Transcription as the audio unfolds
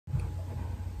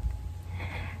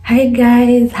Hi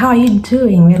guys, how are you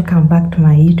doing? Welcome back to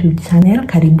my YouTube channel.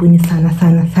 Karibuni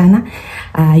sana.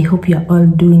 I hope you are all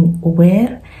doing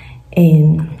well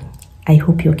and I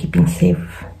hope you're keeping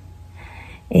safe.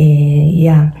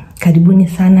 Karibuni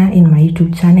sana in my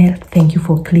YouTube channel. Thank you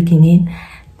for clicking in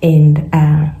and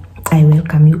I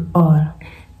welcome you all.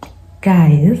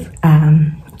 Guys,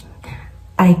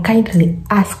 I kindly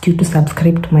ask you to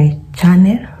subscribe to my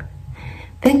channel.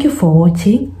 Thank you for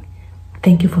watching.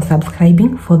 Thank you for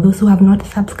subscribing. For those who have not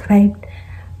subscribed,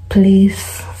 please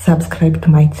subscribe to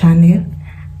my channel.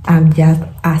 I'm just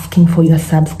asking for your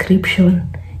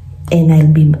subscription and I'll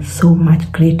be so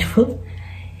much grateful.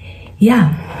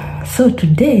 So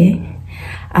today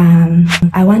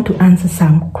I want to answer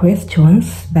some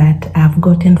questions that I've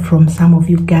gotten from some of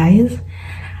you guys.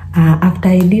 After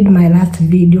I did my last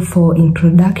video for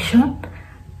introduction,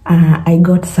 I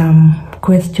got some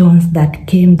questions that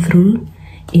came through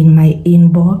in my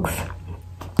inbox.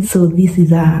 So this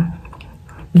is a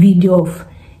video of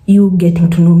you getting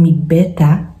to know me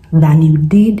better than you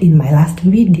did in my last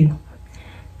video.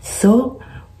 So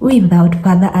without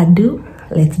further ado,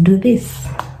 let's do this.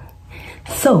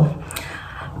 So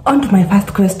on to my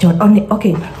first question.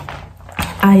 Okay,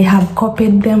 I have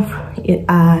copied them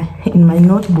in my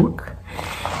notebook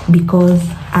because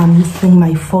I'm using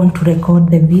my phone to record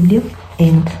the video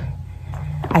and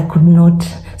I could not.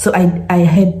 So I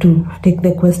had to take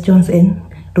the questions and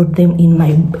wrote them in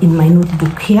my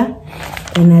notebook here,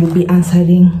 and I'll be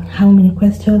answering how many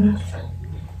questions?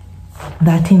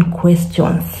 13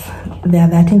 questions. There are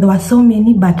 13. There were so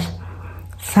many, but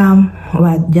some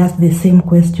were just the same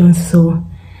questions, so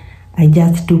I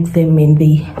just took them and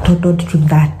they totaled to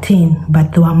 13,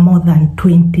 but there were more than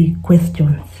 20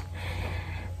 questions.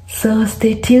 So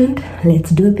stay tuned. Let's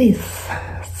do this.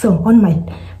 So on my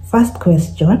first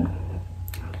question,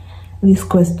 this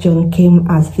question came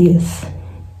as this.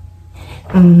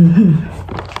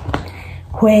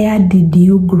 Where did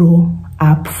you grow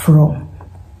up from?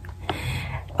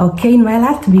 Okay, in my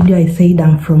last video I said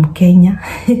I'm from Kenya.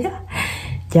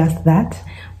 Just that.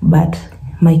 But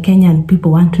my Kenyan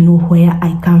people want to know where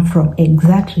I come from.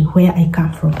 Exactly where I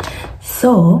come from.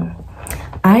 So,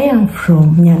 I am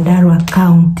from Nyandarua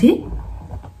County,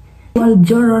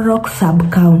 Oljororok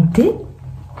Sub-County,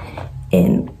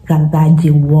 and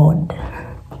Gadaji Ward.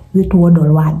 Is it ward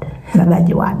or ward?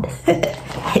 Gadaji Ward.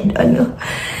 I don't know.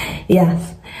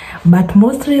 Yes. But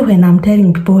mostly when I'm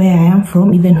telling people where I am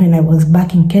from, even when I was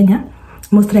back in Kenya,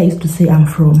 mostly I used to say I'm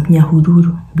from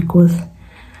Nyahururu. Because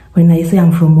when I say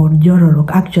I'm from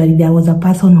Oljororok, actually there was a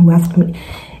person who asked me,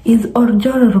 is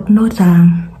Oljororok not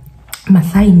a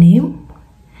Maasai name?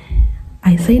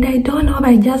 I said, I don't know.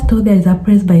 I just thought there is a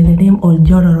place by the name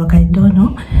Oljororok. I don't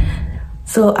know.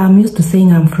 So I'm used to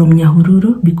saying I'm from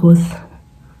Nyahururu because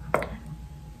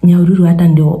Nyahururu hata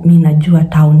ndio mimi najua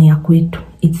town ya kwetu.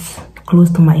 It's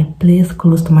close to my place,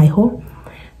 close to my home.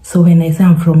 So when I say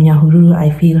I'm from Nyahururu,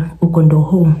 I feel uko ndo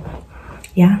home.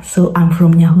 Yeah, so I'm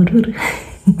from Nyahururu.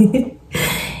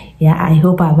 Yeah, I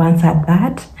hope I've answered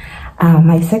that.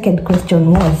 My second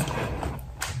question was,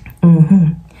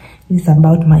 this is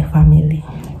about my family.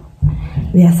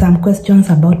 There are some questions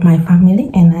about my family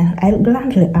and I'll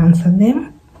gladly answer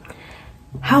them.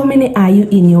 How many are you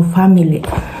in your family?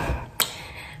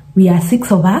 We are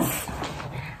 6 of us.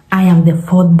 I am the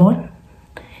 4th born.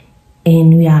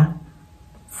 And we are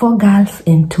 4 girls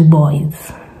and 2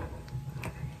 boys.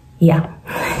 Yeah.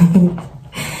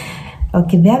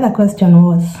 Okay, the other question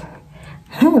was,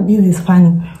 this is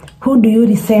funny. Who do you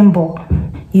resemble?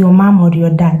 Your mom or your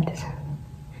dad?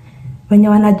 When you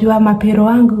wanajua mapero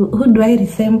wangu, who do I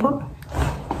resemble?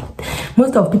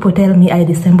 Most of people tell me I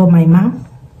resemble my mom.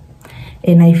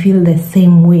 And I feel the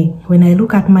same way. When I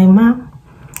look at my mom,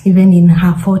 even in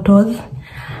her photos,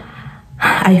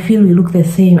 I feel we look the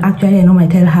same. Actually, I know I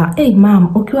tell her, hey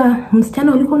mom, ukiwa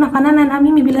msichana ulikuwa unafanana na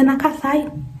mimi vile nakaa sai.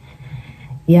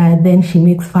 Yeah, then she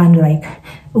makes fun like,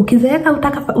 ukizeeka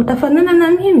utafanana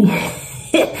na mimi.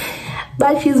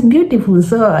 But she's beautiful,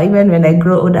 so even when I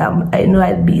grow older, I know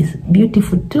I'll be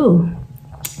beautiful too.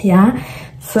 Yeah,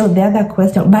 so the other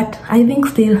question, but I think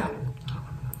still,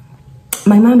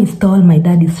 my mom is tall, my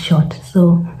dad is short,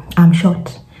 so I'm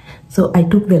short. So I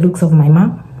took the looks of my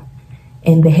mom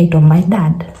and the height of my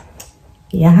dad.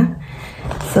 Yeah,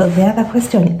 so the other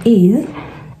question is,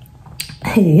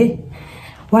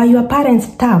 were your parents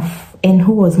tough and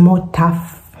who was more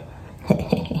tough?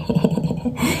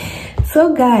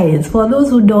 So guys, for those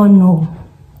who don't know,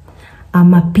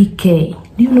 I'm a PK.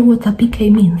 Do you know what a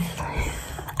PK means?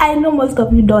 I know most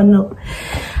of you don't know.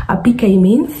 A PK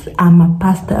means I'm a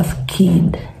pastor's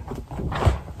kid.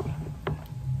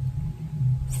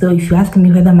 So if you ask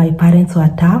me whether my parents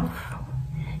were tough,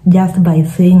 just by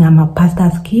saying I'm a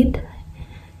pastor's kid,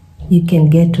 you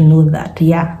can get to know that,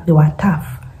 yeah, they were tough.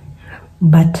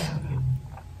 But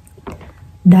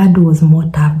dad was more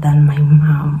tough than my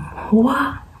mom.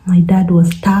 Wow, my dad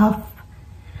was tough.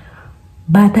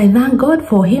 But I thank God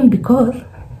for him, because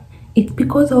it's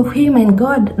because of him and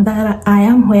God that I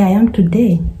am where I am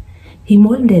today. He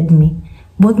molded me.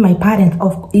 Both my parents,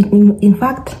 in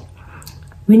fact,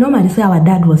 we normally say our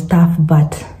dad was tough,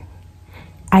 but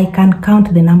I can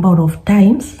count the number of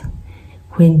times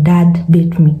when dad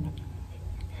beat me.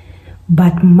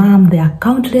 But mom, there are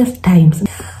countless times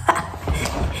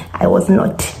I was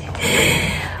naughty.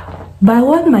 But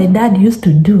what my dad used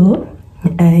to do,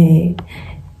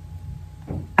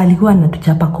 alikuwa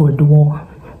anatuchapa Cold War.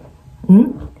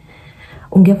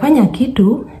 Ungefanya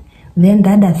kitu, then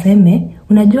dad aseme,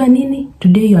 unajua nini?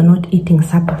 Today you are not eating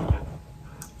supper.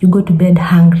 You go to bed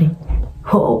hungry.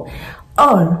 Oh.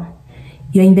 Or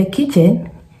you're in the kitchen,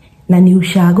 na ni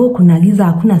ushago, kuna giza,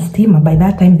 hakuna stima. By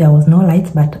that time there was no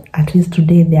lights, but at least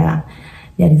today there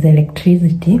is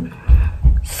electricity.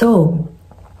 So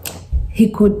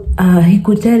he could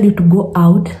tell you to go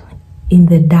out in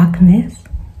the darkness,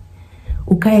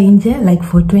 ukae nje like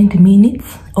for 20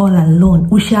 minutes all alone.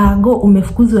 Ushago,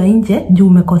 umefukuzwa nje juu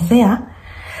umekosea,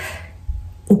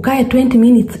 ukae 20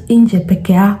 minutes nje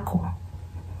peke yako.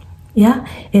 Yeah,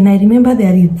 and I remember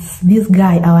there is this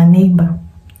guy, our neighbor.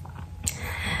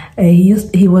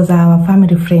 He was our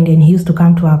family friend, and he used to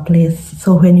come to our place.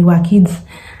 So when we were kids,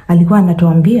 alikuwa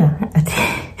anatuambia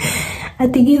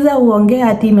ati giza uongea,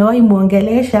 ati imewahi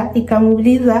muongelesha,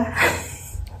 ikamuuliza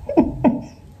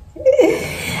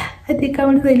ati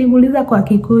ikamuuliza, ilimuuliza kwa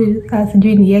Kikuyu,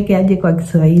 sijui niweke aje kwa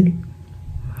Kiswahili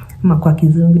ama kwa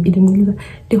Kizungu. Ilimuuliza,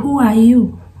 who are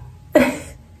you?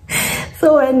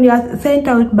 So when you are sent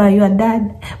out by your dad,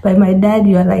 by my dad,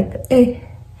 you are like,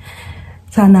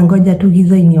 sana ngoja tu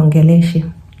giza iniongeleshe.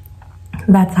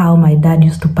 That's how my dad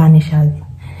used to punish us.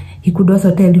 He could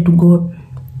also tell you to go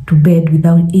to bed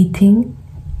without eating,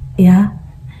 yeah,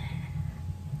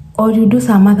 or you do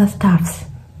some other stuffs.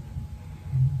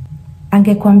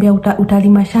 Angekwambia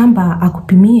utalima shamba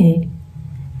akupimie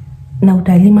na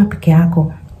utalima peke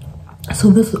yako. So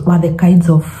those were the kinds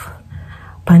of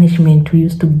punishment we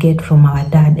used to get from our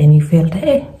dad, and we felt,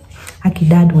 aki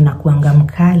dad unakuanga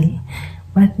mkali.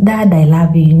 But dad, I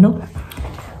love you, you know.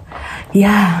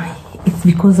 Yeah, it's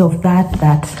because of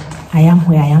that I am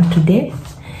where I am today.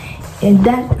 And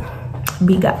dad,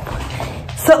 big up.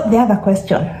 So the other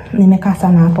question, nimeka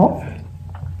sana hapo.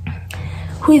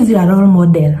 Who is your role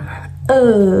model?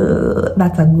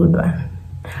 That's a good one.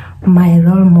 My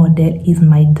role model is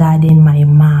my dad and my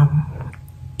mom.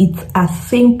 It's as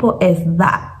simple as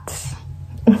that.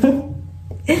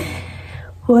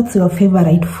 What's your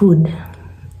favorite food?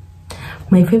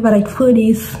 My favorite food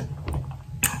is,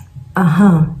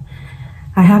 I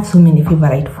have so many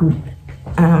favorite food.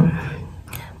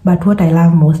 But what I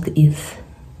love most is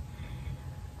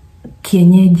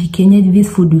kienyeji. Kienyeji, this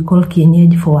food we call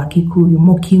kienyeji for Wakikuyu,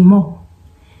 mokimo,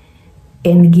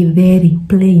 and githeri,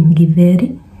 plain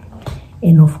githeri,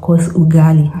 and of course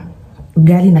ugali.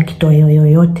 Ugali na kitoyo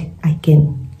yoyote I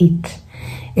can eat.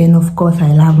 And of course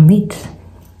I love meat.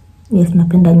 Yes,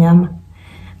 napenda nyama.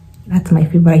 That's my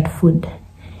favorite food.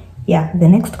 Yeah, the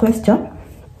next question.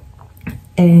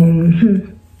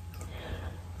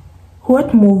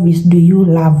 What movies do you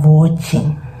love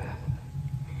watching?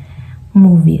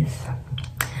 Movies.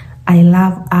 I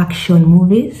love action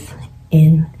movies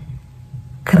and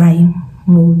crime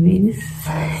movies.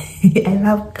 I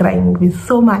love crime movies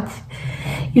so much.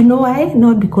 You know why?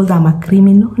 Not because I'm a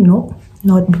criminal, no.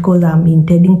 Not because I'm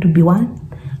intending to be one,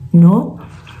 no.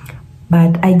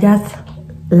 But I just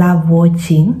love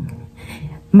watching.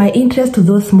 My interest to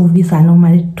those movies are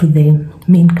normally to the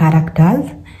main characters.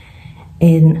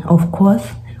 And of course,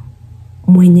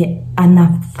 mwenye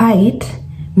ana fight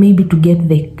maybe to get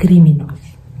the criminals.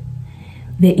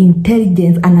 The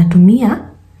intelligence anatumia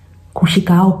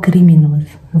kushika hao criminals.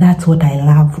 That's what I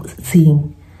love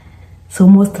seeing. So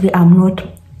mostly I'm not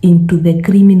into the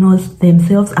criminals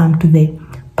themselves. I'm to the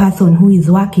person who is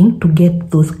working to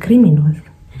get those criminals.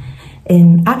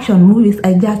 And action movies,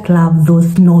 I just love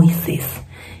those noises.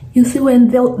 You see, when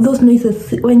those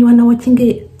noises, when you are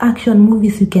watching action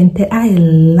movies, you can tell. I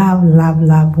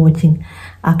love watching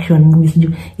action movies.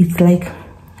 It's like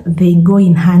they go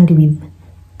in hand with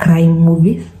crime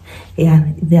movies. Yeah,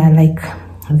 they are like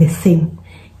the same.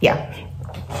 Yeah.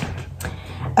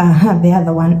 The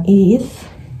other one is,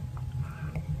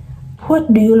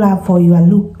 what do you love for your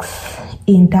looks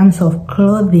in terms of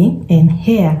clothing and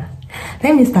hair?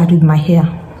 Let me start with my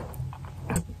hair.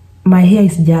 my hair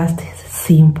is just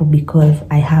simple because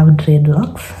I have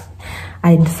dreadlocks.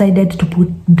 I decided to put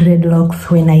dreadlocks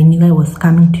when I knew I was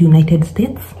coming to United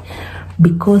States,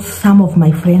 because some of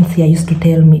my friends here used to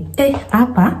tell me,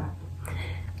 hapa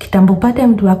kitambo pate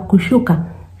mtu wa kushuka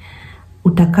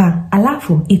utaka,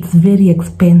 alafu it's very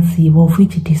expensive, of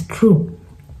which it is true.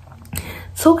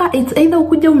 So it's either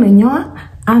ukuja umenyoa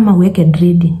ama uweke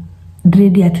dread,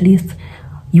 at least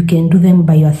you can do them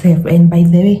by yourself. And by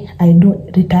the way, I do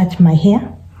retouch my hair,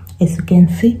 as you can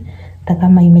see,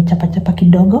 takama imechapa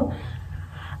kidogo.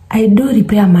 I do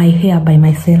repair my hair by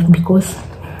myself because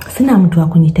sina mtu wa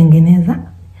kunitengeneza.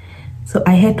 So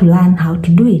I had to learn how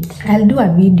to do it. I'll do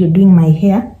a video doing my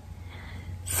hair,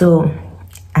 so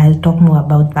I'll talk more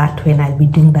about that when I'll be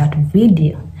doing that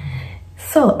video.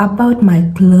 So about my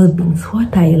clothing,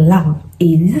 what I love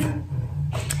is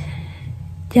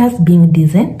just being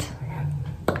decent.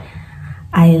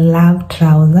 I love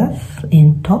trousers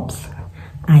and tops.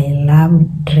 I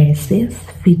love dresses,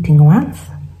 fitting ones.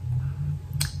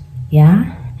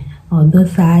 Yeah, although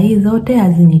size zote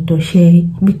hazinitoshei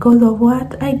because of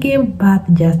what? I gave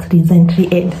birth just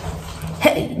recently and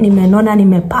hey, nimenona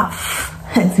nimepuff.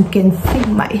 As you can see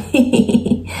my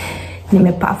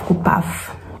nimepuff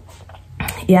kupuff.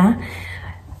 Yeah.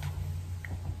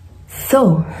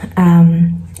 So,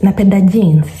 napenda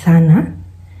jeans sana.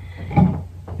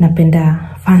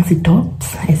 Napenda fancy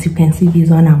tops. As you can see, this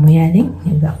one I'm wearing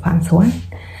is a fancy one.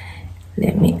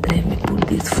 Let me put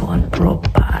this phone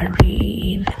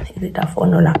properly. Is it a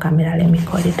phone or a camera? Let me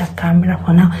call it a camera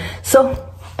for now. So,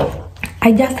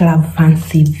 I just love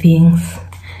fancy things,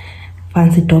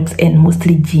 fancy tops, and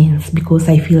mostly jeans because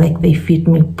I feel like they fit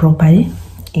me properly.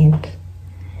 And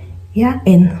yeah,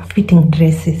 and fitting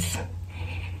dresses.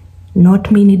 Not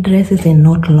mini dresses and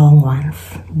not long ones.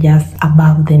 Just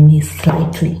above the knees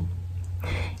slightly.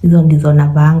 Hizo ndizo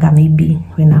navanga maybe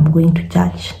when I'm going to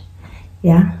church.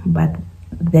 Yeah, but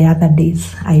the other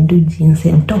days I do jeans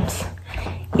and tops.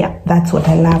 Yeah, that's what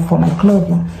I love for my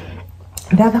clothing.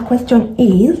 The other question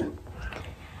is,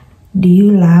 do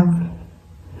you love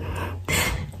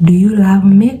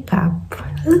makeup?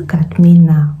 Look at me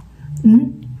now.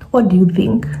 What do you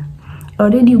think?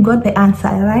 Already you got the answer,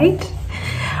 right?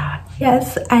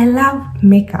 Yes, I love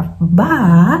makeup,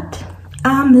 but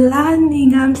I'm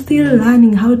still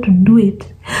learning how to do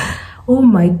it. Oh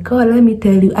my God, let me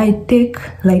tell you, I take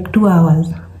like 2 hours.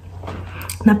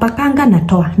 Napakanga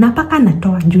natoa,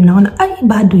 juu naona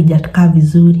bado haijakaa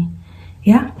vizuri.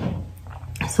 Yeah?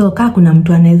 So kama kuna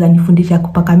mtu anaweza nifundisha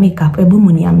kupaka makeup, hebu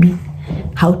mniambie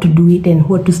how to do it and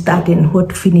what to start and what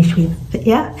to finish with.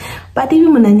 Yeah? But hivi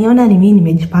mnaniona ni mimi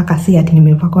nimejipaka, si ati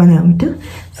nimepakwa na mtu.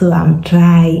 So I'm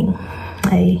trying.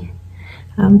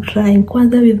 I'm trying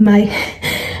kwanza with my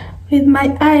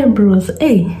eyebrows.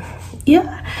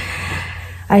 Yeah.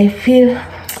 I feel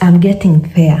I'm getting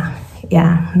there.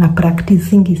 Yeah, na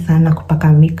practicing sana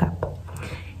kupaka makeup.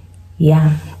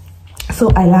 Yeah.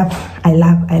 So I love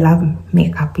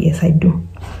makeup. Yes, I do.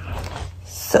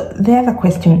 So the other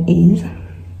question is,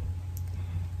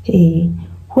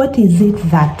 what is it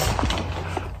that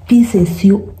pisses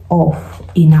you off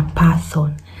in a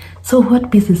person? So what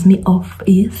pisses me off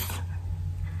is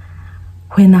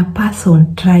when a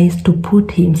person tries to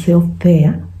put himself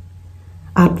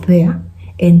up there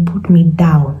and put me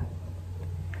down.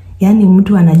 Yani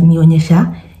mtu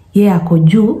ananionyesha yeye ako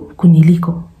juu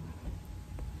kuniliko.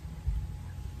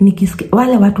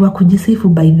 Wale watu wa kujisifu,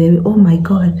 by the way, oh my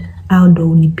God, how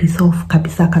do ni piss off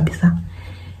kabisa.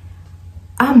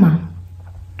 Ama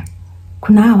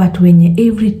kuna watu wenye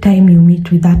every time you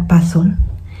meet with that person,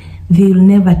 they will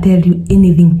never tell you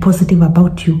anything positive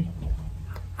about you.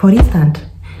 For instance,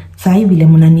 saa hivi vile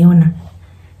mnaniona,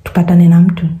 tupatane na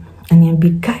mtu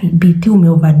aniambie, "Kai, BT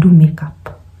umeoverdo makeup."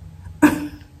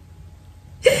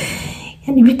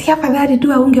 Yani BT afadhali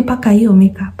tu ungepaka hiyo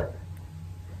makeup.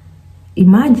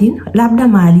 Imagine, labda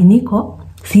mahali niko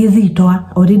siwezi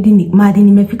itoa, already mahali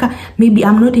nimefika, maybe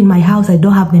I'm not in my house, I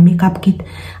don't have the makeup kit.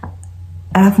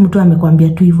 Alafu mtu amekwambia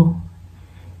tu hivyo.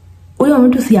 Huyo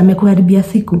mtu si amekuharibia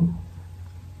siku.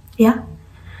 Yeah?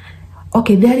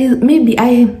 Okay, there is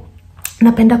maybe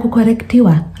napenda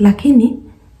kukorektiwa, lakini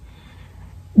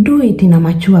do it in a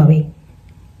mature way.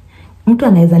 Mtu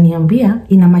anaweza niambia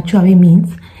in a mature way means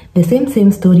the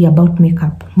same story about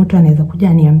makeup. Mtu anaweza kuja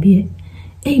aniambie,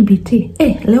 BT,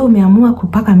 leo umeamua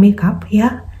kupaka makeup,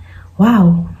 yeah?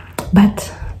 Wow. But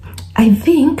I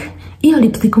think hiyo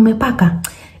lipstick umepaka,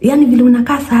 yani vile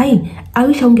unakaa sahi, I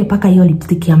wish ungepaka hiyo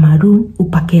lipstick ya maroon,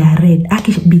 upake ya red.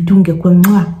 Aki BT ungekuwa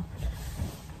mwa.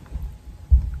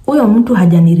 Huyo mtu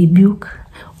hajani rebuke.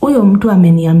 Huyo mtu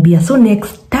ameniambia, so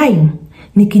next time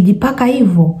nikijipaka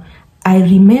hivyo, I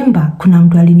remember kuna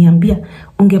mtu aliniambia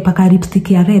ungepaka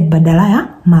lipstick ya red badala ya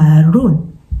maroon.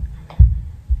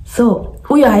 So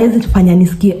huyo haezi tufanya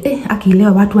nisikie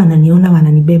akilewa watu wananiona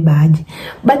wananibeba aje.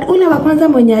 But ule wa kwanza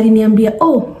mwenye aliniambia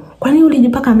kwani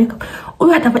ulijipaka makeup,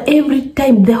 huyo atafa every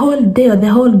time the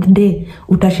whole day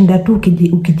utashinda tu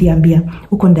ukijiambia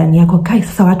uko ndani yako kai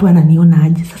sasa watu wananiona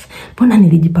aje, sasa mbona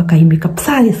nilijipaka hii makeup,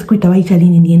 sasa siku itawaicha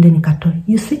lini niende nikatoe.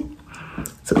 You see,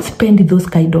 so spend those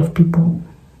kind of people.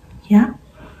 Yeah,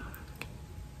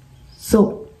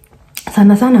 so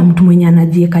sana mtu mwenye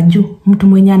anajieka juu, mtu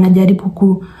mwenye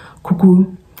anajaribu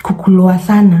kukuloa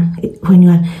sana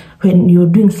when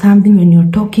you're doing something, when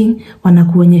you're talking,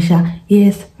 wanakuonyesha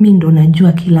yes mimi ndo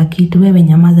najua kila kitu, wewe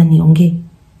nyamaza niongee.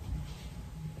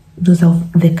 Those are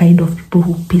the kind of people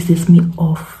who pisses me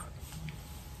off.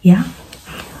 Yeah,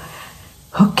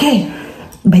 okay.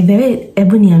 By the way,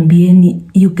 ebu niambieni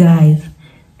you guys,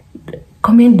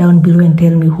 comment down below and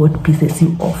tell me what pisses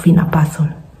you off in a person.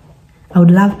 I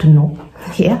would love to know.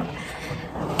 Yeah.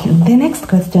 Okay, the next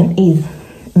question is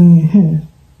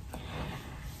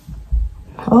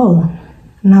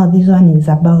now this one is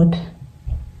about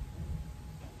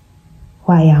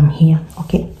why I'm here.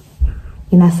 Okay,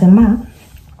 inasema,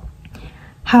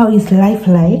 how is life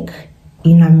like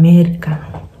in America?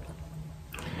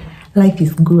 Life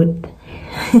is good.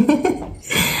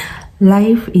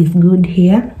 Life is good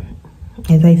here.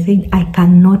 As I said, I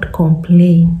cannot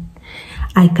complain.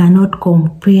 I cannot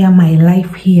compare my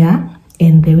life here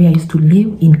and the way I used to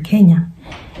live in Kenya.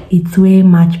 It's way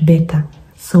much better.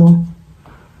 So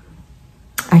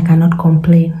I cannot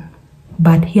complain.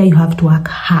 But here you have to work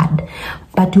hard.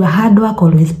 But your hard work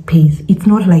always pays. It's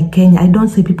not like Kenya. I don't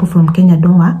say people from Kenya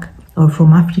don't work, or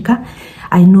from Africa.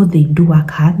 I know they do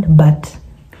work hard, but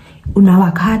una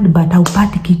work hard but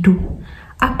haupati kitu.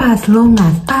 Apa as long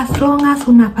as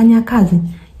unafanya kazi,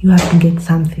 you have to get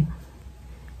something.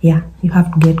 Yeah, you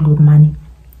have to get good money.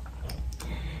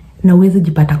 Na uweze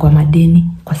jipata kwa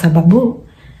madeni kwa sababu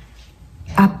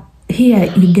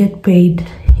here you get paid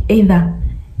either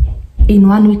in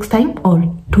 1 week's time or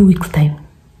 2 weeks time.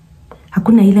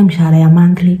 Hakuna ile mshahara ya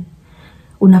monthly.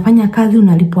 Unafanya kazi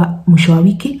unalipwa mwisho wa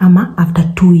wiki ama after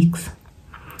 2 weeks.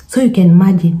 So you can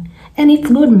imagine, and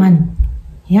it's good money.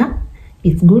 Yeah,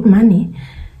 it's good money.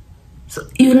 So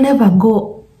you'll never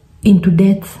go into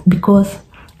debt because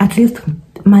at least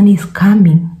money is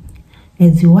coming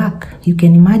as you work. You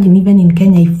can imagine even in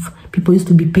Kenya, if people used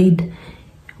to be paid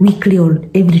weekly or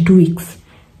every 2 weeks,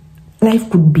 life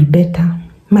could be better.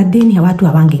 Madeni ya watu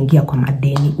hawangeingia kwa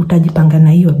madeni. Utajipanga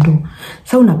na hiyo do.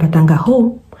 Sasa unapatanga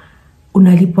home,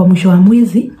 unalipwa mwisho wa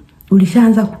mwezi,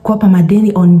 ulishaanza kukopa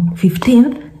madeni on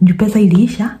 15th, juu pesa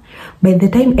iliisha. By the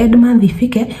time end month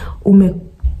ifike,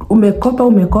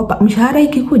 umekopa, mshahara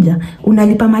ikikuja,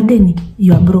 unalipa madeni,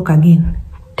 you are broke again.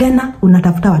 Tena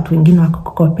unatafuta watu wengine wa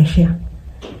kukopeshea.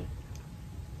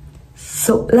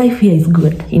 So life here is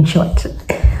good, in short.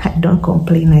 I don't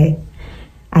complain.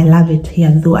 I love it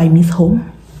here, though I miss home.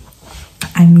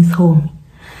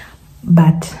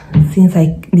 But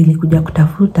since nilikuja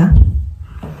kutafuta,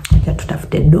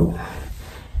 tutafute do.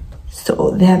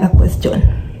 So the other question,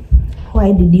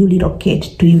 why did you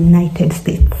relocate to United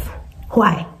States?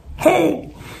 Why? Hey,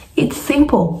 it's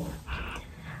simple.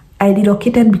 I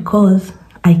relocated because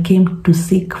I came to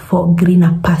seek for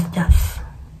greener pastures.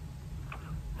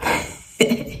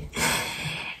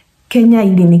 Kenya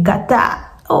ilinikata.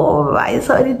 Oh, I'm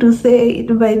sorry to say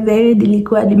it, by the way,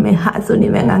 nilikuwa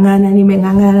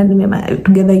nimengangana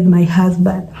together with my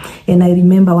husband. And I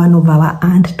remember one of our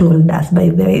aunt told us, by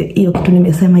the way, hiyo kitu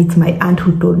nimesema, it's my aunt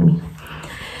who told me.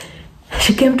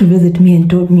 She came to visit me and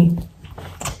told me,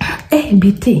 hey,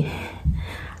 BT,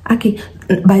 okay,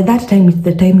 by that time, it's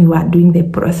the time we were doing the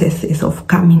processes of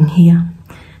coming here.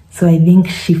 So I think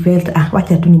she felt,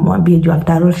 wacha tu nimwambie juu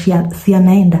after all, si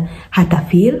anaenda, hata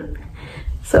feel.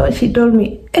 So she told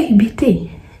me, hey, BT,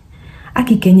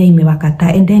 aki Kenya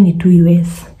imewakata, and then to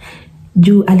US.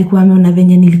 Juu alikuwa ameona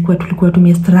venye tulikuwa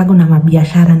tumestruggle na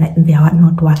mabiashara na they are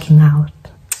not working out.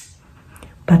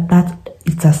 But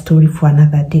it's a story for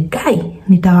another day. Guy,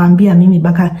 nitawaambia mimi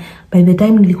by the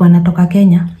time nilikuwa natoka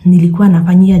Kenya, nilikuwa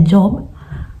nafanyia job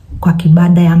kwa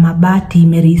kibada ya mabati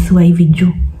imerisiwa hivi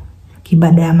juu.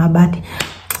 Kibada ya mabati.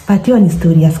 But hiyo ni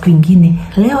story ya siku ingine.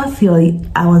 Leo sio,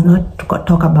 I was not to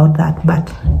talk about that,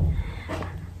 but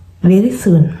very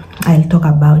soon I'll talk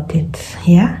about it.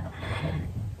 Yeah.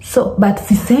 So, but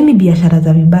sisemi biashara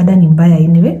za vibada ni mbaya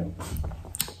anyway.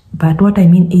 But what I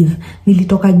mean is,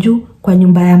 nilitoka juu kwa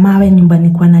nyumba ya mawe, nyumba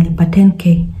nilikuwa nalipa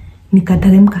 10k.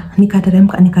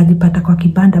 Nikateremka nikajipata kwa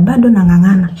kibanda, bado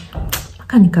nangangana.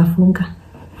 Mpaka nikafunga.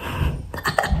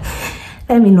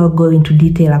 let me not go into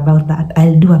detail about that.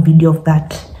 I'll do a video of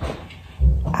that.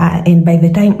 And by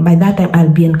that time, I'll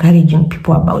be encouraging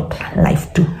people about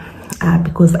life too.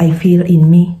 Because I feel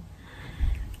in me,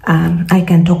 I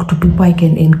can talk to people, I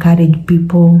can encourage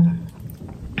people.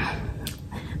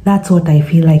 That's what I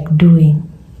feel like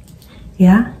doing.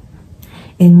 Yeah?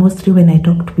 And mostly when I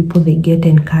talk to people, they get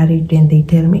encouraged and they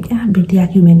tell me, yeah, Binti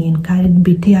Yake umeni encourage,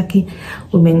 Binti Yake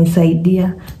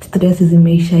umenisaidia, stress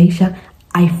zimeishaisha.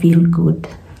 I feel good.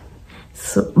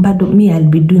 So, but me, I'll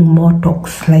be doing more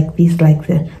talks like this, like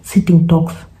the sitting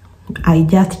talks. I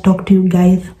just talk to you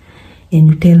guys and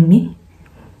you tell me,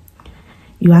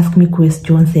 you ask me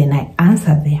questions and I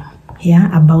answer them, yeah,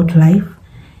 about life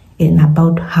and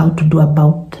about how to do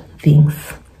about things,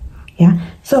 yeah.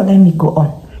 So let me go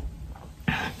on.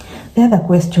 The other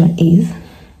question is,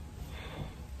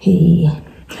 hey,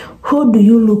 who do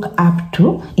you look up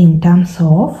to in terms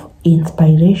of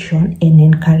inspiration and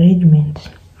encouragement?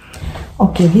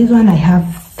 Okay, this one I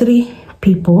have 3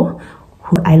 people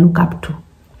who I look up to.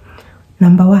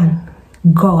 Number 1,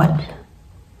 God.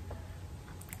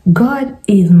 God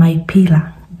is my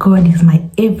pillar. God is my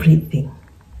everything.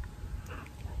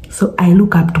 So I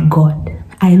look up to God.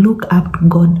 I look up to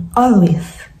God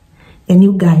always. And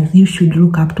you guys, you should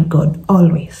look up to God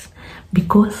always.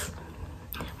 Because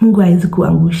Mungu haizi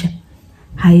kuangusha.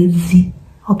 Haizi.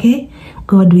 Okay?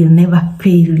 God will never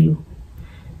fail you.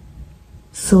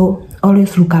 So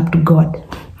always look up to God.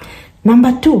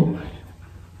 Number 2,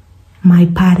 my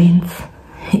parents.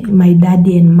 My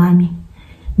daddy and mommy.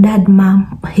 Dad,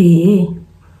 mom, hey.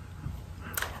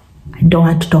 I don't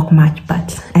want to talk much,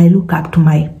 but I look up to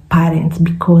my parents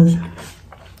because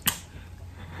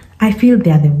I feel they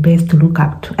are the best to look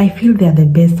up to. I feel they are the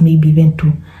best maybe even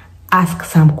to ask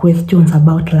some questions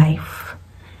about life.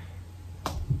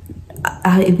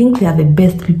 I think they are the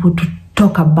best people to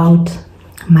talk about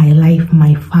my life,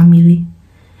 my family,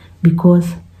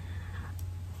 because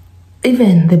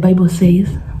even the Bible says,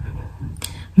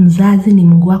 mzazi ni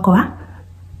Mungu wako wa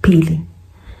pili.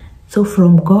 So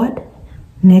from God,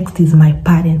 next is my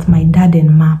parents, my dad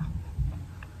and mom,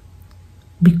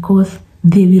 because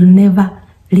they will never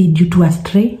lead you to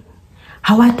astray.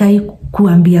 Hawatai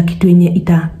kuambia kitu yenye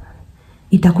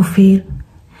itakufail.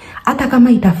 Hata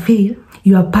kama itafail,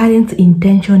 your parents'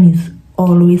 intention is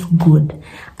always good.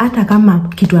 Hata kama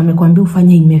kitu amekuambia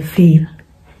ufanye imefail,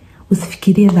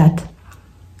 usifikirie that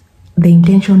the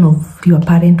intention of your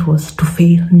parent was to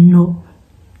fail. No.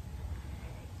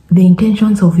 The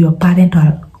intentions of your parent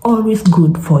are always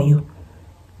good for you.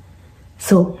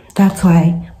 So that's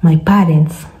why my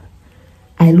parents,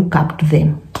 I look up to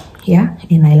them. Yeah,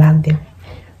 and I love them.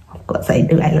 Of course I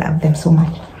do. I love them so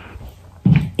much.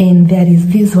 And there is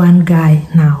this one guy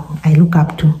now I look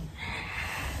up to.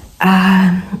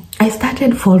 I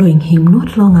started following him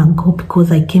not long ago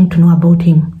because I came to know about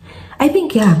him. I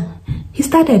think, yeah, he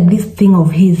started this thing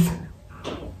of his.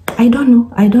 I don't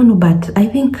know, but I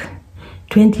think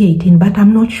 2018, but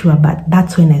I'm not sure, but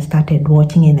that's when I started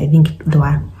watching, and I think they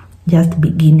were just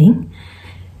beginning.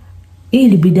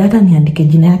 Ilibidi hata niandike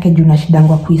jina yake juu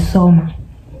nashidangwa kuisoma.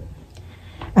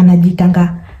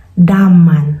 Anajitanga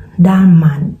Daman.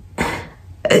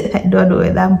 I don't know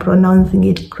whether I'm pronouncing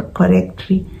it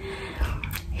correctly.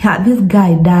 Yeah, this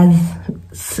guy does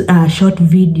short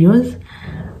videos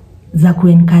za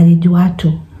kuencourage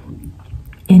watu,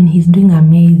 and he's doing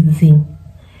amazing.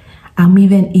 I'm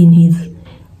even in his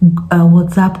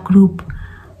WhatsApp group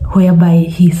whereby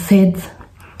he says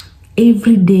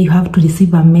every day you have to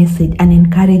receive a message, an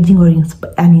encouraging or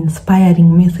an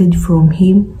inspiring message from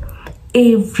him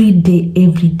every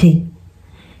day.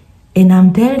 And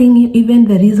I'm telling you, even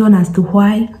the reason as to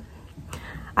why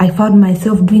I found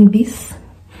myself doing this,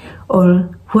 or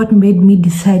what made me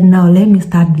decide now, let me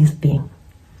start this thing,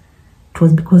 it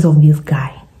was because of this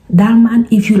guy. That man,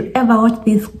 if you'll ever watch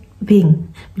this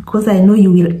thing, because I know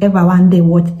you will ever one day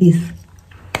watch this,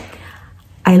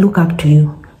 I look up to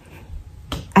you.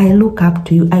 I look up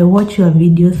to you. I watch your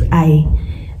videos. I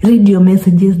read your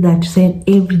messages that send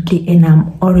every day, and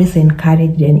I'm always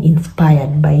encouraged and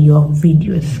inspired by your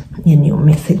videos and your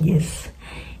messages.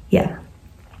 Yeah,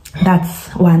 that's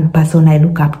one person I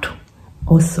look up to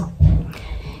also.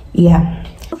 Yeah,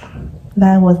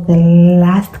 that was the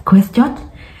last question.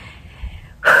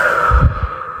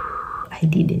 I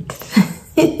did it.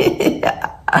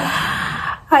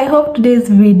 I hope today's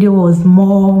video was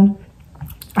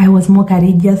I was more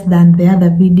courageous than the other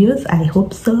videos. I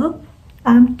hope so.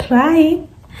 I'm trying.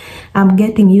 I'm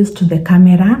getting used to the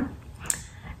camera.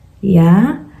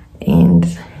 Yeah, and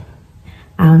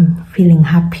I'm feeling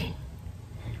happy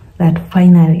that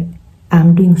finally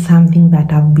I'm doing something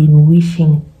that I've been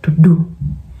wishing to do.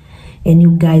 and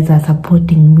you guys are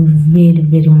supporting me very,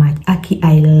 very much. Aki,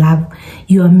 I love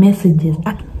your messages.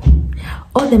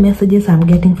 All the messages I'm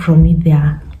getting from you, they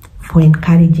are for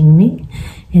encouraging me,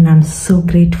 and I'm so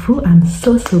grateful. I'm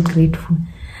so grateful.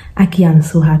 Aki, I'm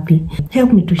so happy.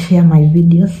 Help me to share my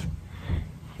videos,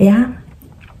 yeah,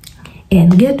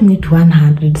 and get me to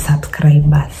 100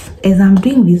 subscribers. As I'm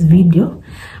doing this video,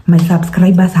 my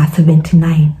subscribers are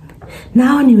 79.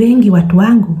 Now ni wengi watu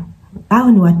wangu.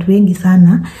 Hao ni watu wengi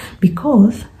sana,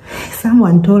 because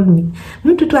someone told me,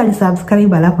 mtu tu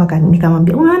alisubscribe alafu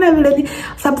nikamwambia, unaona vile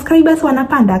subscribers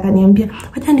wanapanda? Akaniambia,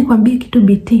 acha nikwambie kitu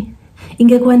BT,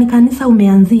 ingekuwa ni kanisa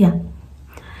umeanzia,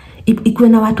 ikuwe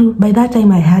na watu, by that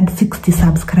time I had 60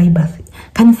 subscribers,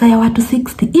 kanisa ya watu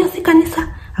 60, hiyo si kanisa.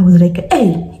 I was like,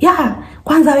 hey, yeah,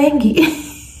 kwanza wengi.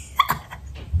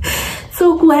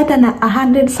 So kuwa hata na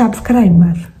 100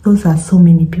 subscribers, those are so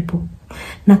many people.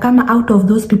 Na kama out of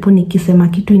those people nikisema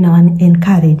kitu ina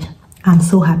encourage, I'm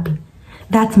so happy.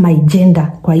 That's my agenda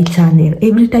kwa hii channel.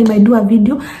 Every time I do a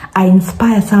video, I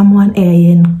inspire someone,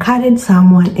 I encourage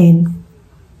someone, and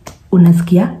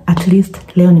unasikia, at least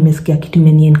leo nimesikia kitu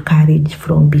imeni encourage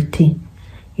from BT.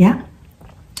 Yeah?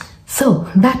 So,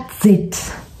 that's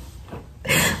it.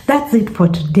 That's it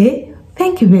for today.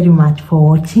 Thank you very much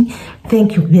for watching.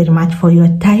 Thank you very much for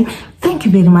your time. Thank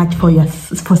you very much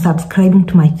for subscribing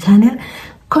to my channel.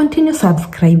 Continue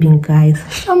subscribing, guys.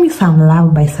 Show me some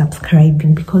love by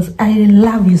subscribing, because I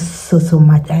love you so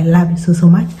much. I love you so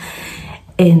much.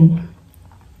 And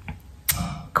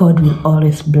God will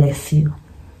always bless you.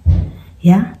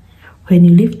 Yeah? When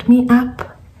you lift me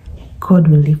up, God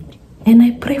will lift you. And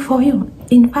I pray for you.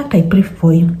 In fact, I pray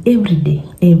for you every day.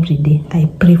 Every day, I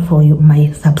pray for you,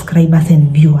 my subscribers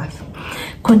and viewers.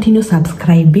 Continue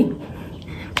subscribing.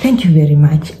 Thank you very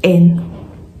much. And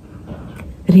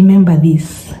remember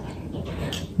this,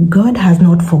 God has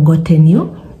not forgotten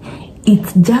you.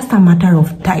 It's just a matter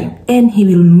of time, and He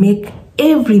will make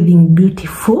everything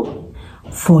beautiful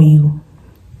for you.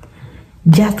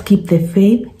 Just keep the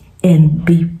faith and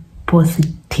be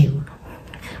positive.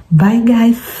 Bye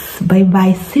guys.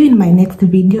 Bye. See you in my next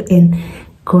video, and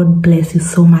God bless you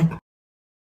so much.